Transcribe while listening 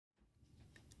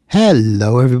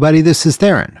Hello everybody, this is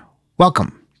Theron.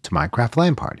 Welcome to Minecraft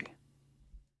LAN Party.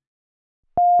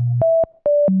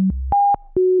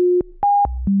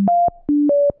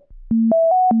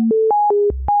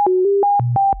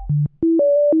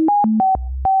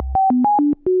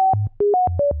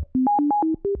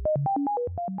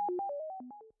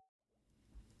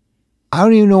 I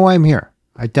don't even know why I'm here.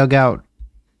 I dug out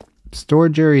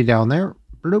storage area down there,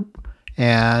 bloop,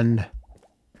 and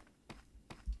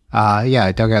yeah,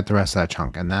 I dug out the rest of that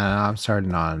chunk, and then I'm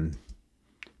starting on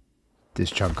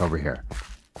this chunk over here.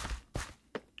 I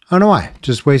don't know why,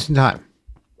 just wasting time.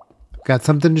 Got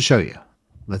something to show you.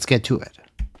 Let's get to it.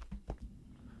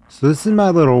 So this is my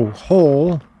little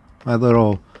hole, my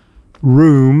little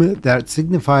room that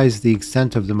signifies the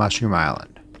extent of the Mushroom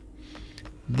Island.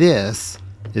 This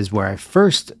is where I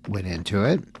first went into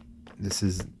it. This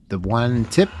is the one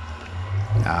tip.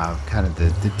 Kind of the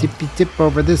tippy tip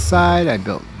over this side. I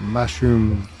built a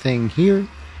mushroom thing here,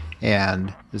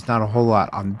 and there's not a whole lot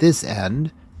on this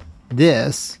end.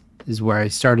 This is where I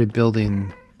started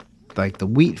building like the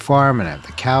wheat farm, and I have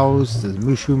the cows, the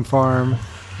mushroom farm,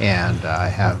 and I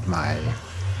have my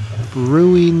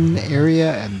brewing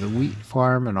area and the wheat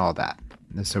farm and all that.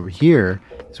 And this over here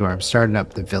is where I'm starting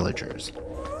up the villagers.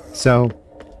 So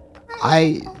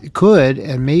I could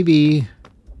and maybe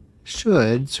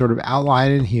should sort of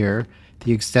outline in here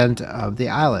the extent of the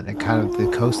island, and kind of the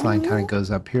coastline kind of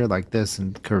goes up here like this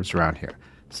and curves around here.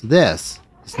 So this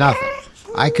is nothing.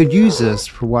 I could use this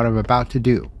for what I'm about to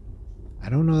do. I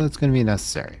don't know that's going to be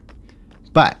necessary,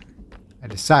 but I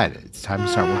decided it's time to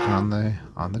start working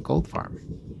on the gold farm.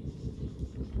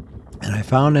 And I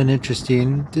found an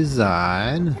interesting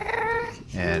design,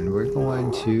 and we're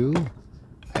going to,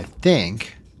 I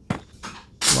think,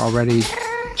 we're all ready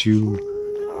to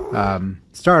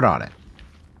start on it.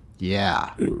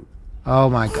 Yeah. Oh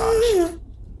my gosh.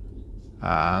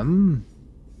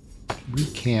 We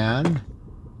can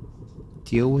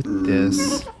deal with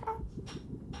this.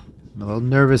 I'm a little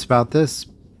nervous about this,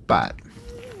 but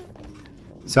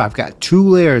so I've got 2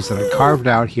 layers that I carved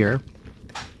out here,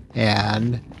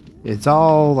 and it's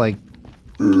all like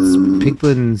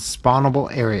piglin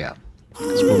spawnable area.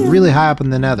 Because we're really high up in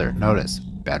the nether. Notice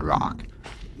bedrock.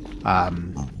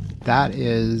 That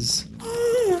is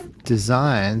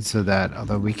designed so that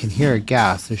although we can hear a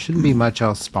gas, there shouldn't be much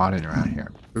else spawning around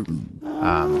here.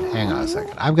 Hang on a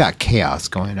second. I've got chaos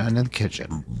going on in the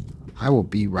kitchen. I will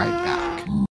be right back.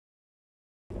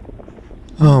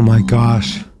 Oh my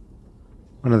gosh.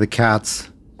 One of the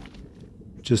cats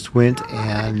just went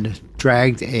and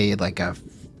dragged a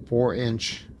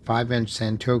 4-inch, 5-inch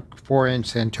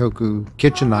Santoku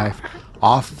kitchen knife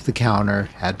off the counter.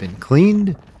 Had been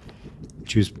cleaned.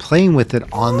 She was playing with it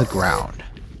on the ground.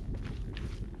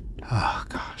 Oh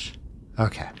gosh.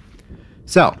 Okay.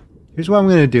 So here's what I'm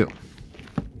going to do.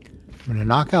 I'm going to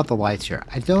knock out the lights here.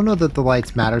 I don't know that the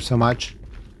lights matter so much,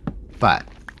 but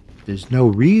there's no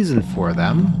reason for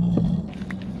them,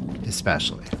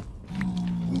 especially.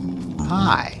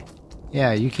 Hi.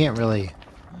 Yeah, you can't really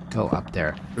go up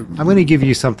there. I'm going to give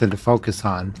you something to focus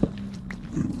on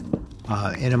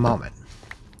in a moment.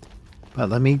 But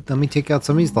let me take out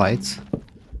some of these lights.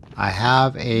 I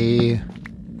have a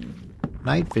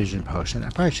night vision potion. I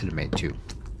probably should have made 2.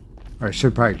 Or I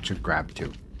should grab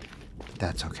 2. But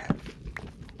that's okay.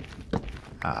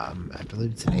 I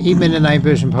believe it's an 8-minute night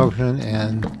vision potion,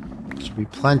 and there should be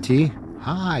plenty.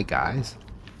 Hi, guys.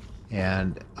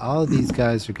 And all of these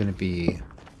guys are going to be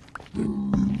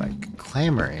like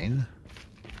clamoring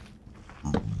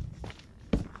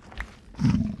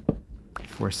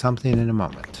for something in a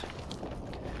moment.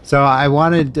 So I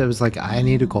was like, I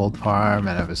need a gold farm,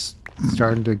 and I was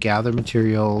starting to gather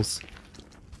materials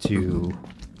to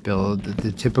build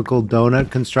the typical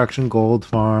donut construction gold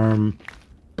farm.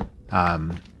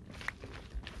 But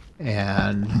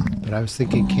I was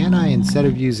thinking, can I, instead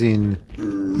of using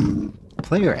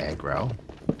player aggro,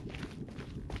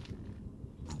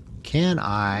 can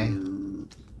I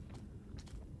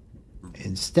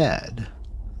instead,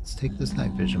 let's take this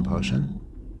night vision potion.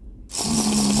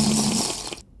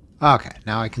 Okay,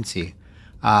 now I can see.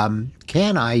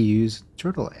 Can I use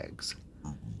turtle eggs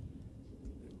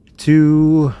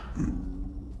to...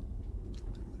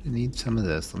 I need some of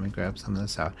this. Let me grab some of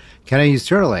this out. Can I use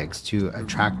turtle eggs to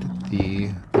attract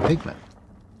the pigment?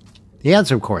 The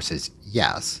answer, of course, is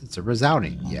yes. It's a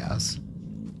resounding yes.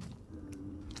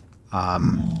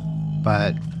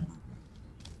 But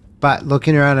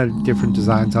looking around at different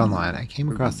designs online, I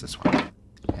came across this one.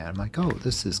 And I'm like, oh,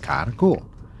 this is kind of cool.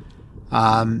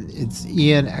 It's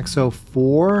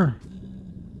ianxofour,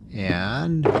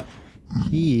 and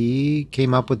he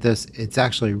came up with this. It's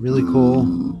actually really cool.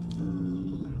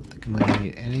 I don't think I'm going to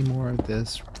need any more of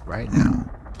this right now.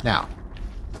 Now,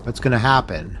 what's going to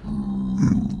happen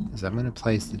is I'm going to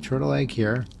place the turtle egg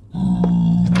here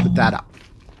and put that up.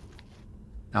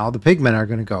 Now all the pigmen are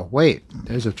going to go, wait,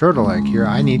 there's a turtle egg here.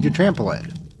 I need to trample it.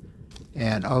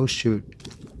 And oh shoot,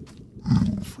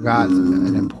 I forgot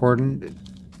an important...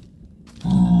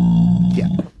 Yeah.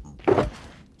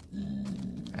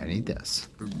 I need this.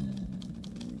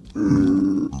 Let's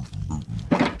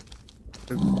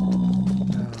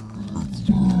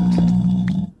do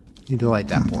that. Need to light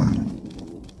that board.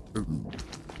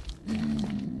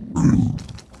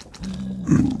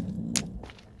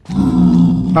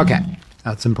 Okay,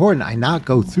 that's important. I not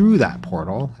go through that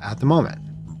portal at the moment.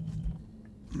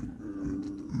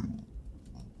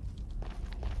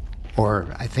 Or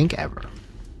I think ever.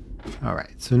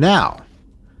 Alright, so now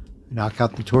knock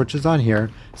out the torches on here.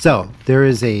 So there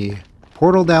is a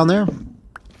portal down there.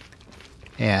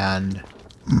 And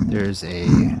there's a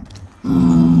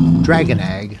dragon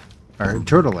egg, or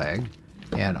turtle egg,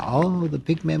 and all the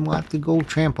pigmen will have to go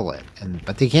trample it,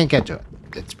 but they can't get to it.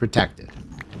 It's protected.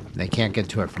 They can't get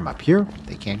to it from up here.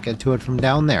 They can't get to it from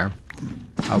down there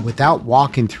without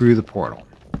walking through the portal.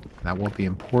 That will be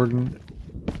important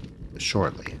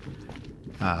shortly.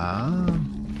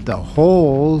 The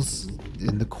holes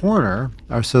in the corner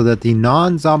are so that the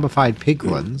non-zombified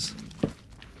piglins,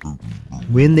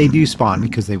 when they do spawn,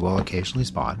 because they will occasionally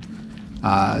spawn,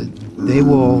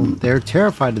 they're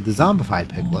terrified of the zombified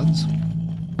piglins,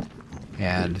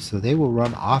 and so they will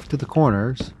run off to the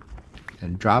corners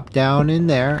and drop down in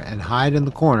there and hide in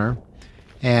the corner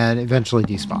and eventually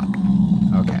despawn.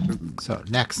 Okay, so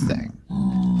next thing.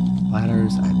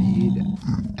 Ladders, I need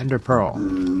ender pearl.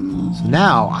 So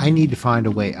now I need to find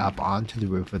a way up onto the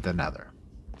roof of the nether.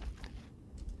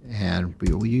 And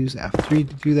we will use F3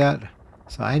 to do that.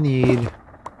 So I need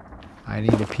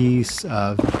a piece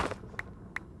of...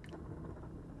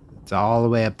 It's all the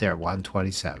way up there,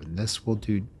 127. This will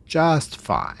do just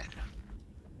fine.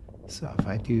 So if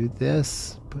I do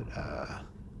this, put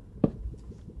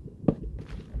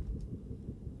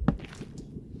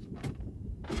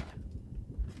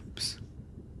oops.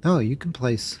 No, you can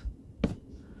place...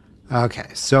 Okay,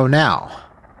 so now,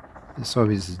 this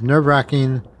obviously is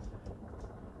nerve-wracking.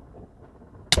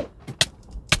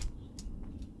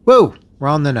 Whoa! We're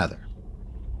on the nether.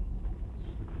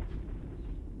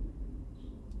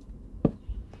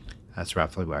 That's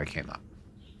roughly where I came up.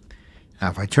 Now,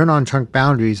 if I turn on chunk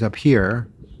boundaries up here,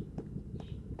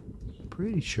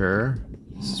 pretty sure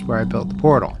this is where I built the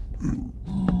portal.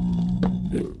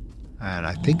 And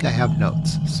I think I have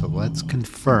notes, so let's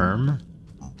confirm.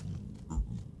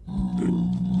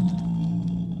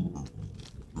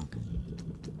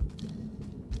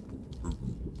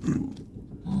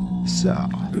 So,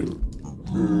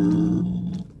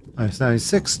 minus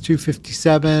 96,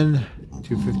 257,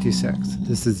 256.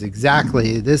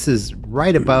 This is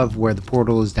right above where the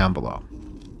portal is down below.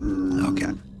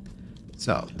 Okay,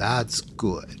 so that's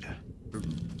good.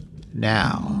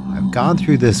 Now, I've gone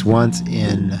through this once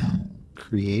in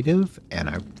creative, and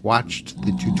I've watched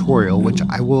the tutorial, which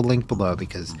I will link below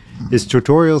because this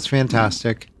tutorial is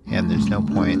fantastic, and there's no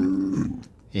point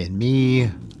in me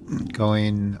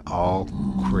going all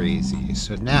crazy.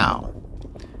 So now,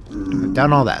 I've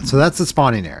done all that. So that's the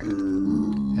spawning area.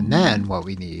 And then what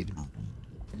we need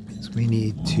is we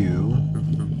need to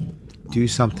do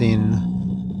something.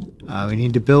 We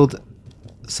need to build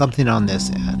something on this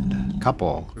end.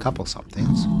 Couple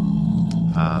somethings.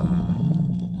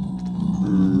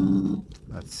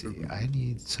 Let's see. I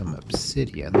need some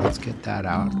obsidian. Let's get that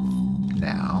out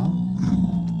now.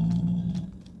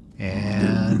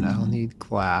 And I'll need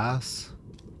glass.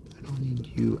 I don't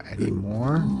need you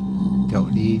anymore.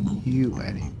 Don't need you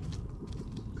any.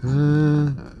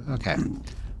 Okay.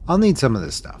 I'll need some of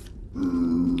this stuff.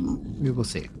 We will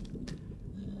see.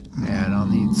 And I'll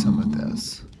need some of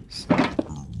this. So,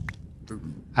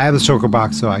 I have a circle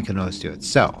box, so I can always do it.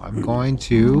 So I'm going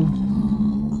to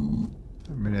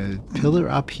pillar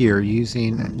up here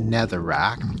using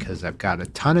netherrack because I've got a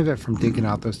ton of it from digging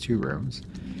out those two rooms.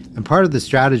 And part of the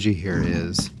strategy here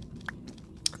is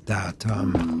that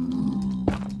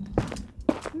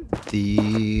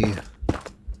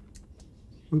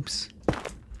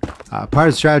part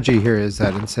of the strategy here is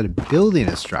that instead of building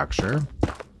a structure,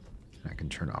 I can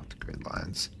turn off the grid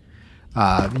lines,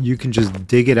 you can just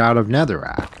dig it out of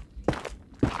netherrack.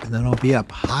 And then I'll be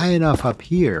up high enough up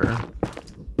here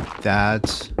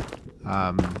that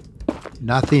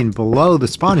nothing below the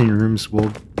spawning rooms will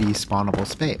be spawnable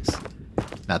space.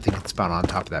 Nothing can spawn on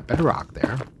top of that bedrock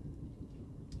there.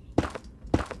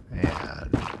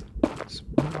 And so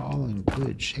we're all in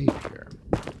good shape here.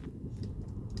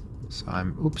 So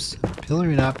I'm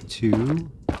pillaring up to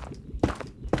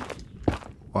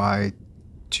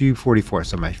Y244.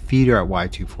 So my feet are at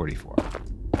Y244,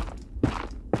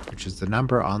 which is the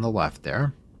number on the left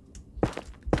there.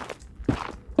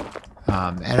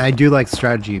 And I do like the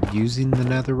strategy of using the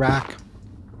nether rack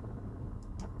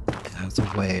as a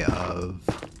way of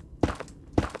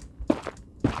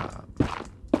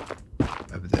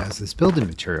as this building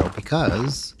material,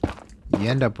 because you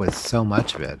end up with so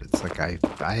much of it. It's like I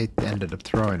ended up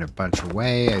throwing a bunch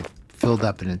away. I filled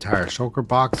up an entire shulker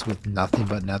box with nothing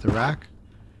but netherrack,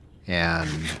 and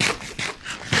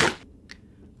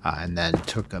then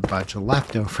took a bunch of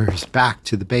leftovers back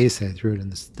to the base. I threw it in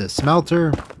the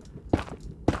smelter.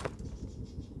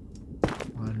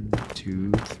 1,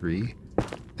 2, 3.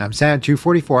 Now I'm standing at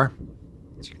 244,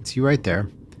 as you can see right there,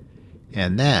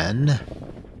 and then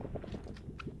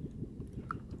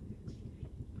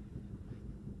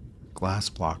glass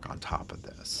block on top of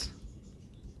this.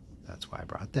 That's why I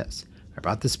brought this. I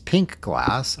brought this pink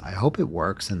glass. I hope it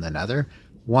works in the nether.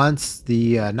 Once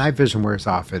the night vision wears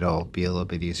off, it'll be a little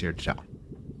bit easier to tell.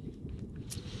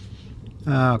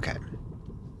 Okay.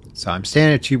 So I'm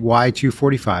standing at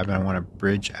Y245, and I want to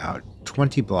bridge out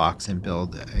 20 blocks and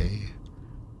build a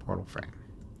portal frame.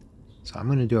 So I'm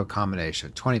going to do a combination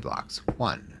of 20 blocks.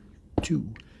 1,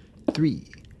 2, 3,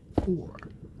 4,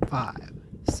 5,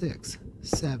 6,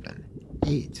 7,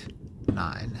 8,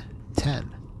 9,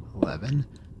 10, 11,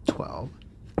 12,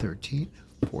 13,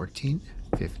 14,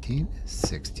 15,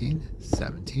 16,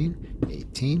 17,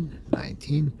 18,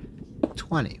 19,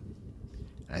 20.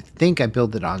 And I think I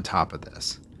built it on top of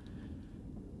this.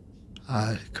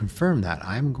 Confirm that,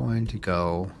 I'm going to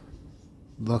go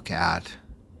look at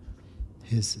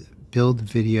his build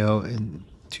video and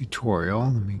tutorial.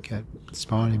 Let me get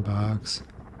spawning box.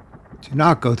 Do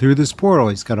not go through this portal.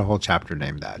 He's got a whole chapter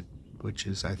named that, which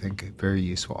is, I think, very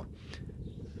useful.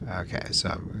 Okay,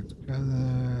 so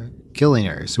killing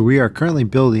area. So we are currently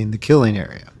building the killing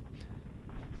area.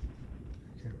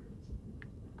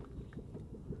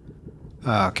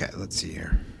 Okay, let's see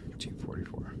here.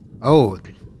 244. Oh,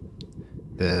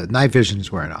 the night vision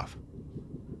is wearing off.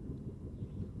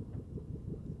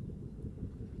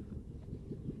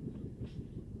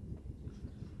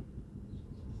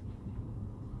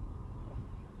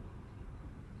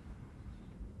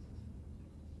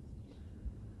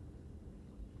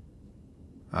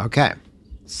 Okay,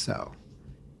 so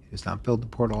he does not build the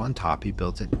portal on top. He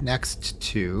builds it next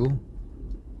to,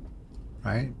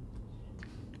 right?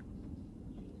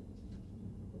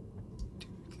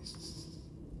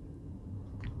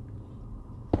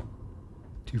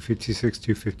 256,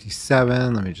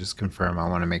 257. Let me just confirm. I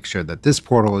want to make sure that this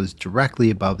portal is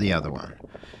directly above the other one.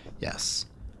 Yes.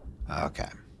 Okay.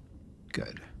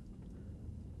 Good.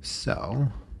 So,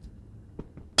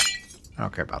 I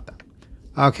don't care about that.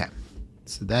 Okay.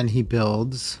 So then he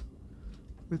builds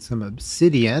with some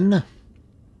obsidian.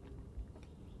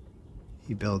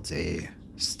 He builds a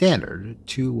standard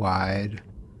 2 wide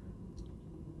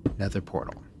nether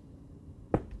portal.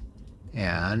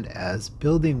 And as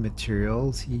building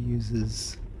materials, he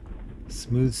uses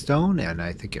smooth stone, and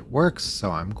I think it works,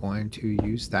 so I'm going to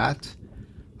use that.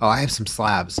 Oh, I have some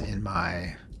slabs in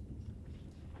my...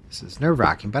 This is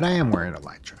nerve-wracking, but I am wearing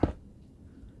elytra.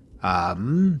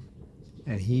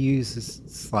 And he uses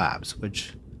slabs,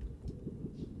 which...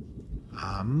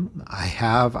 I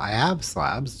have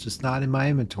slabs, just not in my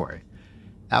inventory.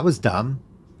 That was dumb.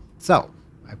 So,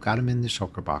 I've got them in the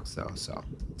shulker box, though, so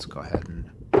let's go ahead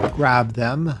and grab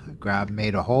them.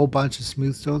 Made a whole bunch of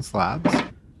smooth stone slabs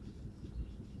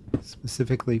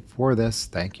specifically for this.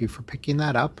 Thank you for picking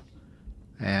that up.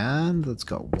 And let's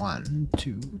go 1,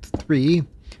 2, 3.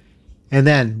 And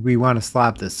then we want to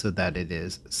slab this so that it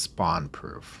is spawn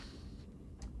proof.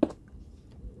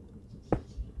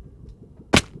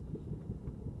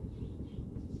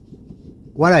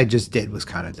 What I just did was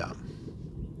kind of dumb.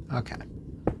 Okay.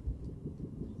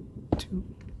 2.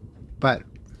 But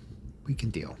we can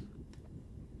deal.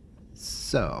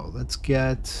 So let's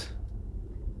get...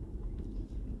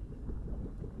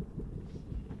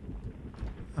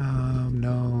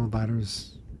 no,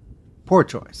 ladders. Poor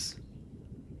choice.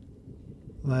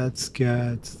 Let's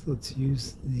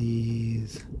use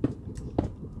these.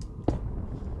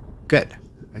 Good.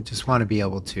 I just want to be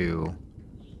able to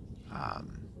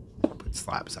put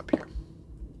slabs up here.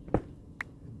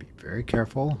 Be very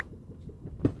careful.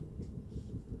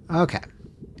 Okay.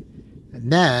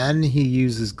 And then he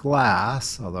uses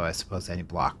glass, although I suppose any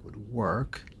block would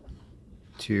work,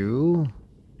 to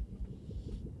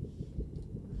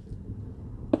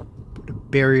put a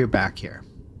barrier back here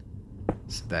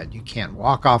so that you can't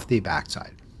walk off the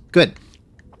backside. Good.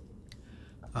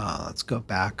 Let's go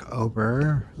back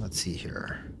over. Let's see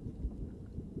here.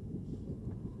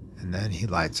 And then he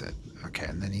lights it. Okay,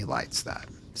 and then he lights that.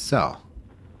 So,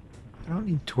 I don't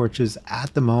need torches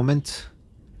at the moment.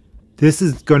 This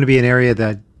is going to be an area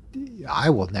that I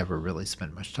will never really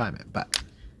spend much time in, but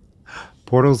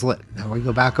portal's lit. Now we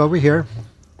go back over here.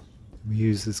 We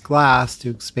use this glass to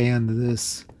expand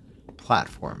this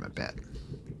platform a bit.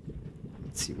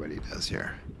 Let's see what he does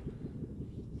here.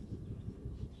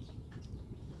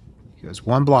 He goes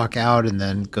one block out and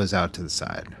then goes out to the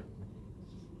side.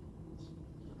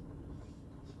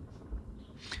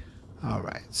 All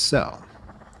right, so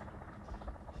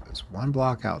goes one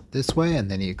block out this way, and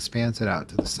then he expands it out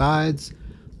to the sides.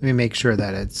 Let me make sure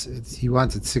that it's he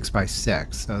wants it 6 by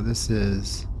 6. So this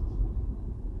is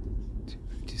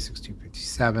 256,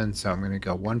 257. So I'm going to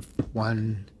go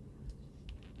 1,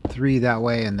 3 that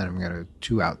way, and then I'm going to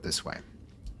 2 out this way.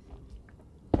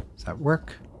 Does that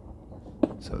work?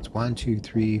 So it's 1, 2,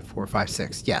 3, 4, 5,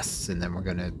 6. Yes, and then we're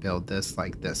going to build this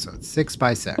like this. So it's 6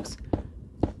 by 6.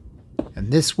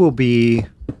 And this will be,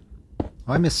 oh,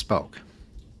 I misspoke.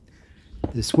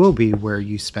 This will be where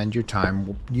you spend your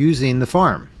time using the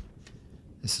farm.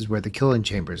 This is where the killing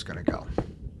chamber is going to go.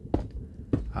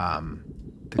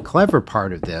 The clever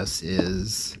part of this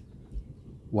is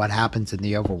what happens in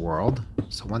the overworld.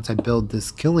 So once I build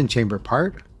this killing chamber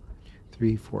part,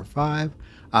 3, 4, 5,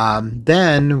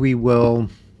 then we will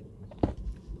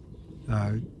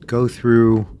go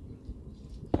through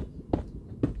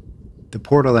the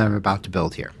portal that I'm about to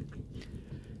build here,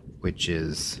 which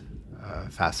is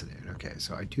fascinating. Okay,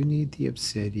 so I do need the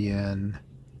obsidian.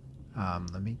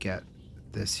 Let me get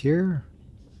this here.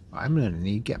 I'm going to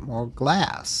need to get more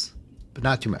glass, but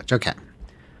not too much. Okay,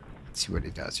 let's see what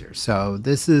he does here. So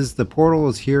this is, the portal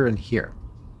is here and here.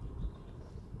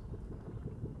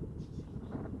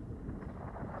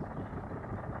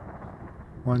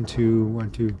 One, two,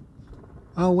 1, 2.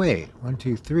 Oh, wait. 1,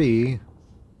 2, 3.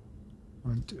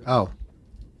 1, 2. Oh,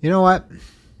 you know what?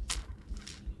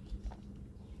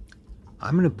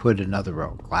 I'm going to put another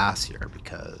row of glass here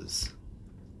because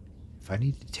if I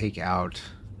need to take out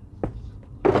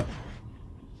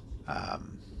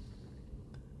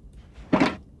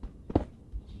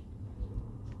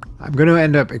I'm going to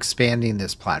end up expanding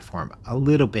this platform a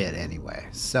little bit anyway.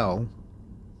 So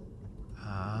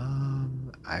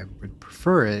I would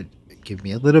prefer it give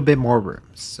me a little bit more room.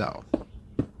 So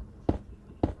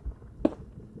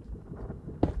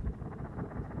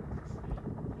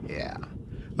yeah.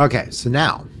 Okay, so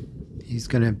now he's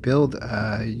going to build,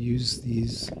 use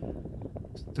these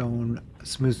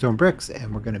smooth stone bricks,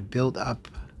 and we're going to build up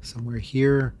somewhere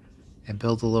here and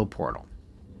build a little portal.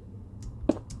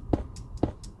 I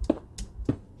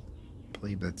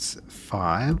believe it's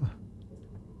 5.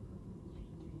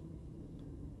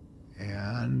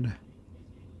 And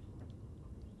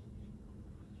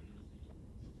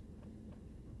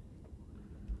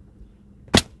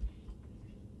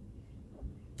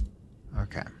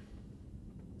okay.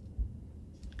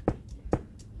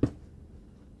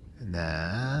 And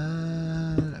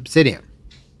then obsidian.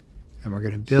 And we're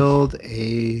going to build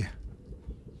a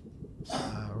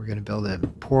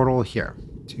portal here.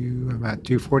 I'm at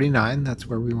 249. That's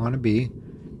where we want to be.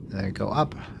 And then I go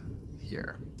up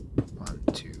here. 1,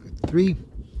 2, 3.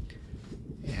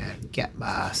 And get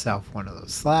myself one of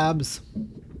those slabs.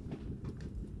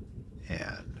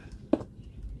 And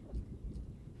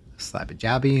slabby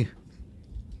jabby.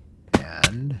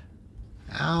 And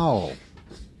ow.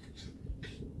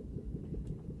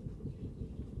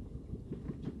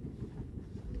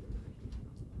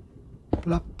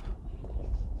 Plop.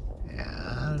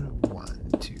 And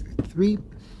 1, 2, 3.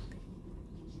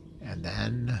 And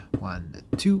then 1,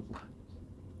 2.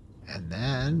 And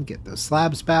then get those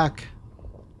slabs back.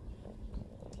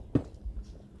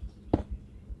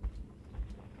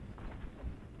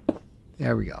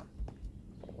 There we go.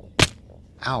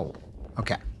 Ow.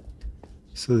 Okay.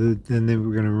 So then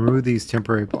we're going to remove these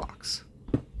temporary blocks.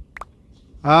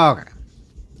 Okay.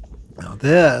 Now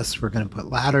this, we're going to put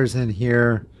ladders in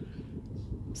here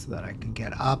so that I can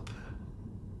get up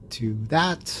to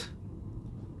that.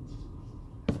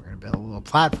 We're going to build a little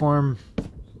platform.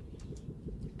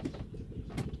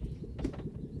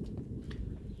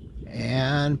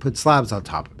 And put slabs on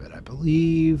top of it, I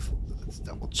believe. Let's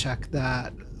double check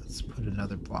that. Let's put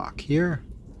another block here.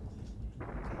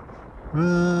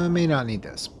 May not need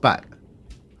this, but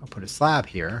I'll put a slab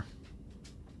here.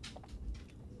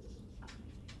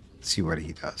 Let's see what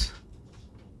he does.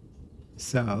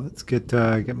 So let's get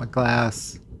my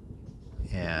glass,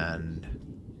 and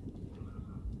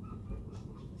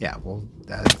yeah, well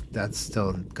that's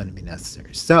still going to be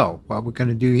necessary. So what we're going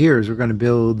to do here is we're going to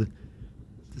build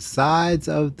the sides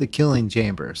of the killing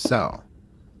chamber. So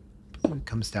it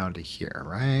comes down to here,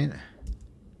 right?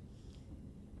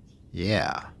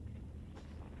 Yeah.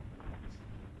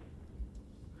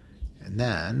 And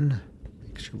then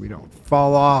make sure we don't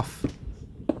fall off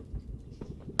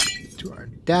to our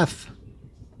death.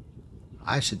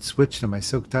 I should switch to my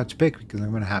Silk Touch pick because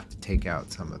I'm going to have to take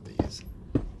out some of these.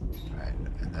 Right,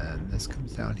 and then this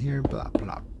comes down here, plop,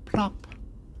 plop, plop.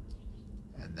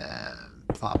 And then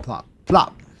plop, plop,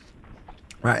 plop.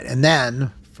 Right, and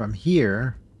then from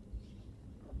here,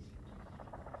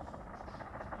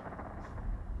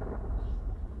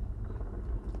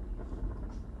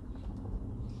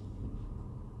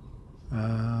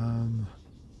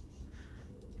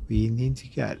 we need to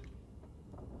get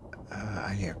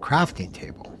I need a crafting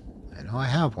table. I know I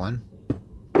have one.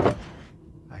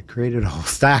 I created a whole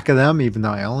stack of them, even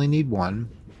though I only need one.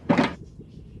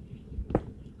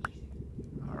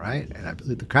 Alright, and I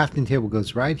believe the crafting table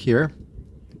goes right here.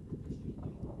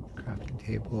 Crafting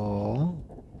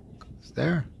table goes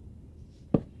there.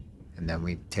 And then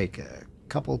we take a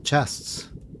couple chests.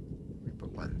 We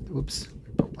put one, oops,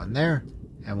 we put one there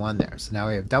and one there. So now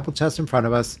we have double chests in front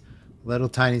of us, a little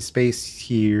tiny space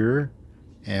here,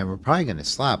 and we're probably going to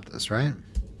slab this, right?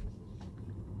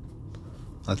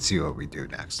 Let's see what we do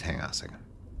next. Hang on a second.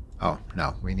 Oh,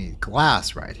 no, we need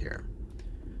glass right here.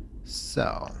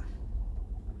 So,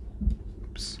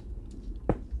 oops.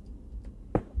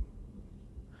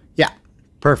 Yeah,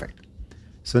 perfect.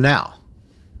 So now,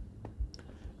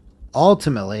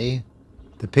 ultimately,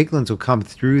 the piglins will come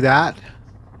through that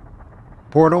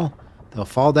portal. They'll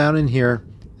fall down in here,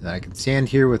 and I can stand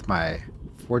here with my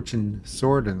fortune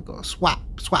sword and go swap,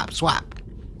 swap, swap.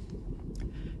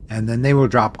 And then they will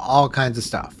drop all kinds of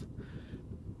stuff.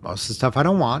 Most of the stuff I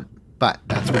don't want, but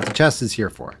that's what the chest is here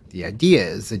for. The idea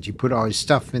is that you put all your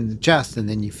stuff in the chest, and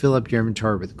then you fill up your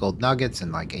inventory with gold nuggets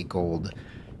and like a gold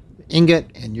ingot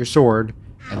and your sword,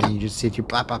 and then you just sit here,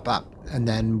 blop, blop, blop. And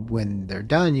then when they're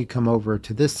done, you come over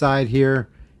to this side here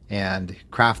and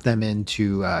craft them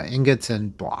into ingots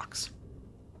and blocks.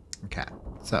 Okay,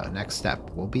 so next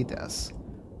step will be this.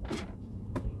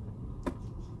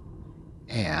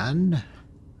 And I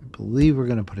believe we're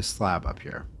going to put a slab up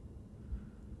here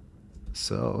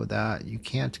so that you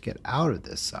can't get out of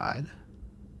this side.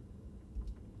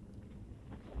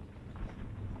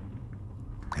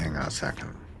 Hang on a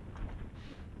second.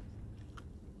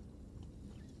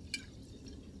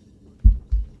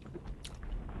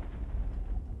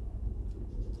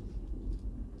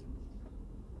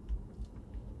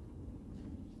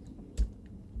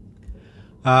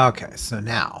 Okay, so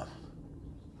now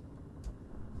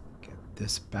get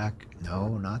this back.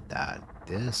 No, not that.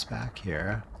 This back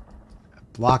here.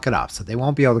 Block it off so they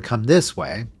won't be able to come this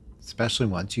way, especially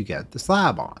once you get the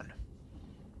slab on.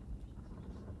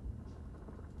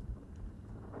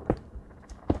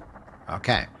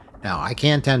 Okay, now I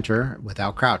can't enter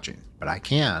without crouching, but I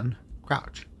can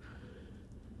crouch.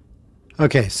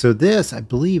 Okay, so this, I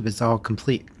believe, is all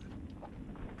complete.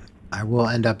 I will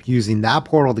end up using that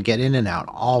portal to get in and out.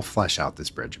 I'll flesh out this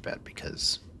bridge a bit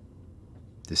because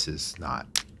this is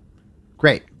not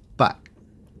great, but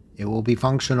it will be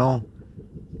functional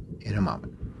in a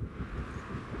moment.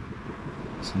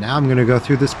 So now I'm going to go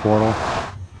through this portal.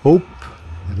 Hope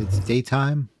that it's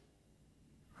daytime.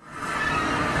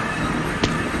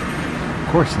 Of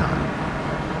course not.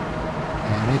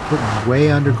 And it put me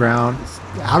way underground. It's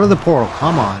out of the portal.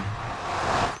 Come on.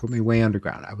 Put me way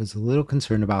underground. I was a little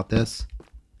concerned about this.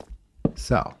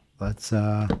 So let's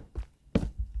where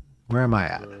am I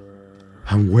at?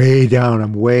 I'm way down.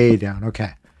 I'm way down. Okay.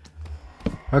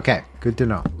 Okay, good to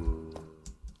know.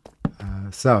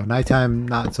 So nighttime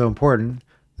not so important.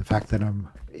 The fact that I'm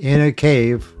in a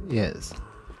cave is.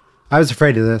 I was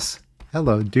afraid of this.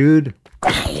 Hello, dude.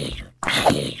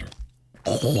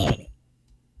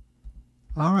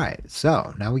 Alright,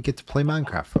 so now we get to play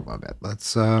Minecraft for a little bit.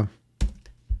 Let's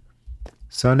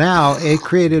so now it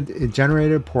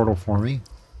generated a portal for me.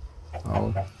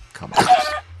 Oh, come on.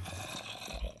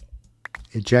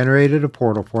 It generated a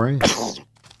portal for me.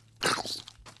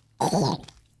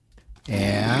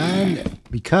 And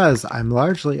because I'm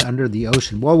largely under the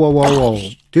ocean. Whoa, whoa, whoa, whoa.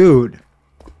 Dude.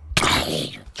 I'm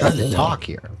trying to talk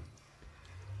here.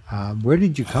 Where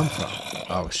did you come from?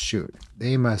 Oh, shoot.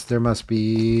 There must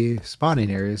be spawning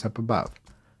areas up above.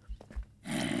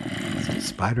 There's a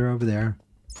spider over there.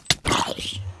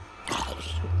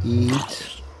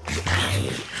 Eat.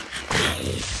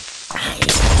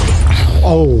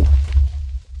 Oh.